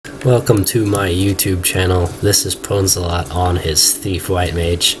Welcome to my YouTube channel. This is Pwns on his Thief White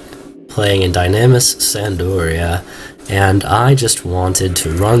Mage, playing in dynamis Sandoria, and I just wanted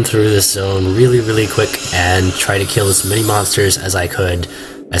to run through this zone really quick and try to kill as many monsters as I could,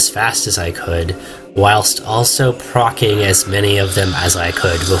 as fast as I could, whilst also proccing as many of them as I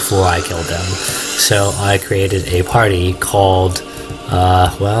could before I killed them. So I created a party called,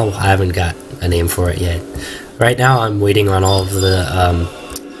 well, I haven't got a name for it yet. Right now I'm waiting on all of the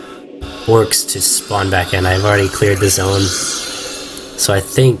orcs to spawn back in. I've already cleared the zone, so I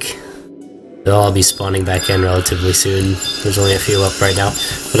think they'll all be spawning back in relatively soon. There's only a few up right now,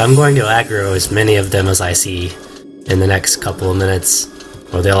 but I'm going to aggro as many of them as I see in the next couple of minutes,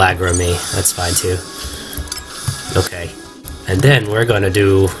 or they'll aggro me. That's fine too. Okay, and then we're gonna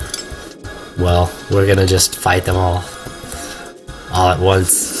do, well, we're gonna just fight them all at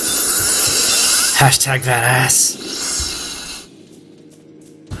once. Hashtag badass.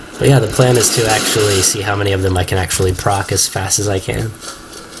 But yeah, the plan is to actually see how many of them I can actually proc as fast as I can.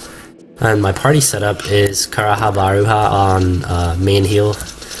 And my party setup is Karaha Baruha on main heal,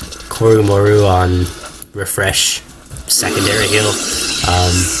 Korumoru on refresh, secondary heal,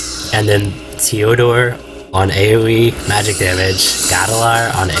 and then Theodore on AoE magic damage,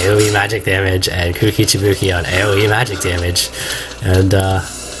 Gadalar on AoE magic damage, and Kuki Chibuki on AoE magic damage, and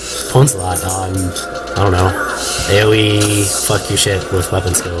Pwns on, I don't know, AoE fuck you shit with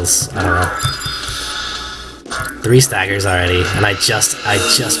weapon skills. I don't know. 3 staggers already, and I just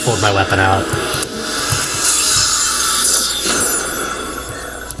pulled my weapon out.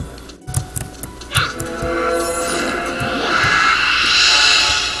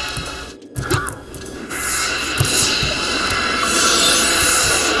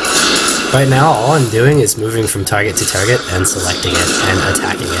 Right now, all I'm doing is moving from target to target and selecting it and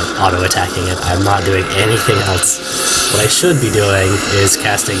attacking it, auto-attacking it. I'm not doing anything else. What I should be doing is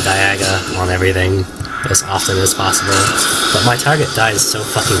casting Diaga on everything as often as possible, but my target dies so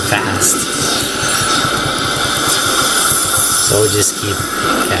fucking fast. So we'll just keep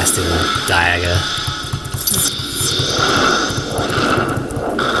casting Diaga.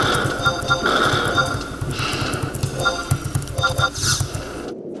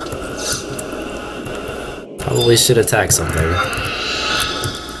 Probably should attack something.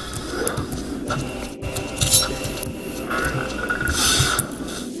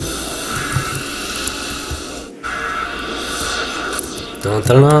 Dun,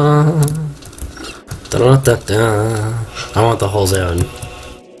 dun, dun, dun, dun. I want the whole zone.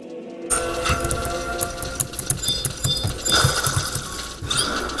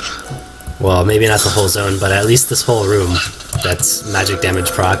 Well, maybe not the whole zone, but at least this whole room. That's magic damage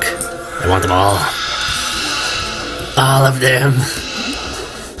proc. I want them all. All of them.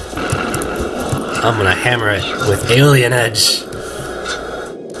 I'm gonna hammer it with Alien Edge.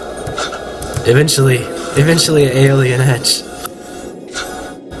 Eventually Alien Edge.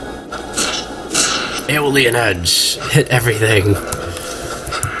 Alien Edge. Hit everything.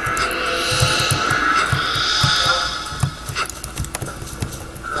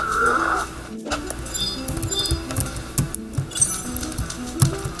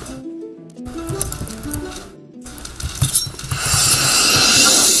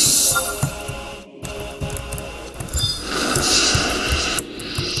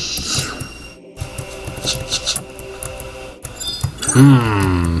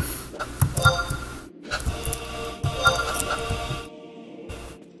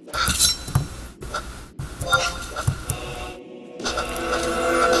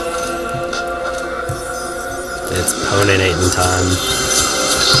 It's Pwns time.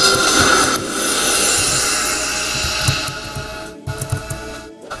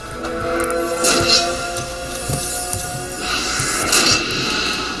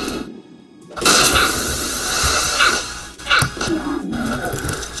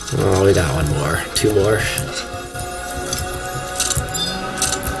 Oh, we got one more. 2 more.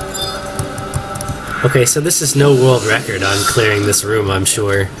 Okay, so this is no world record on clearing this room, I'm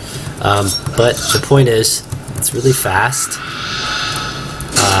sure. But the point is, it's really fast,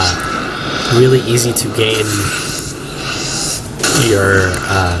 really easy to gain your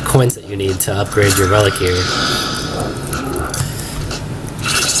coins that you need to upgrade your relic here.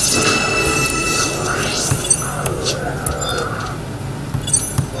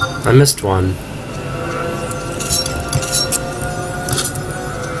 I missed one.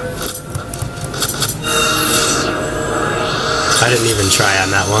 I didn't even try on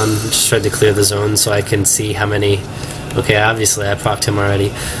that one. Just tried to clear the zone so I can see how many. Okay, obviously I procced him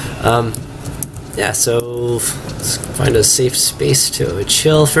already. yeah, so let's find a safe space to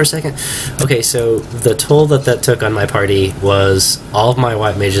chill for a second. Okay, so the toll that took on my party was all of my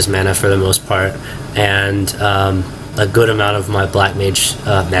white mage's mana for the most part, and a good amount of my black mage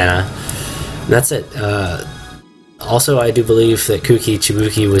mana. And that's it. Also, I do believe that Kuki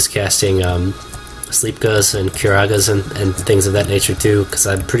Chibuki was casting Sleepgas and Kiragas and things of that nature too, because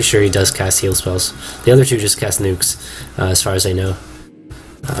I'm pretty sure he does cast heal spells. The other two just cast nukes, as far as I know.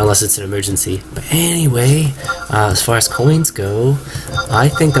 Unless it's an emergency. But anyway, as far as coins go, I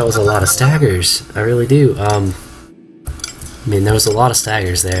think that was a lot of staggers. I really do. I mean, there was a lot of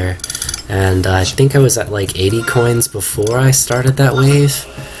staggers there. And I think I was at like 80 coins before I started that wave.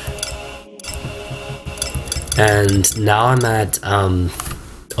 And now I'm at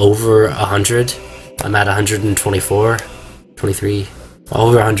over 100. I'm at 124, 23.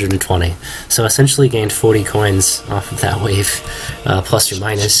 Over 120, so essentially gained 40 coins off of that wave, plus or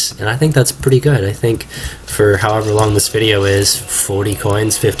minus, and I think that's pretty good. I think for however long this video is, 40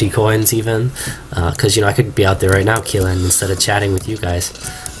 coins, 50 coins even, because you know I could be out there right now killing instead of chatting with you guys.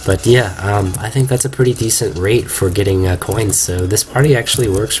 But yeah, I think that's a pretty decent rate for getting coins, so this party actually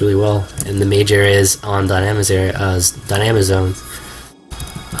works really well in the mage areas on dynamis area, dynamis zone.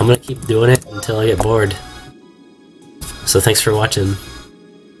 I'm gonna keep doing it until I get bored. So thanks for watching.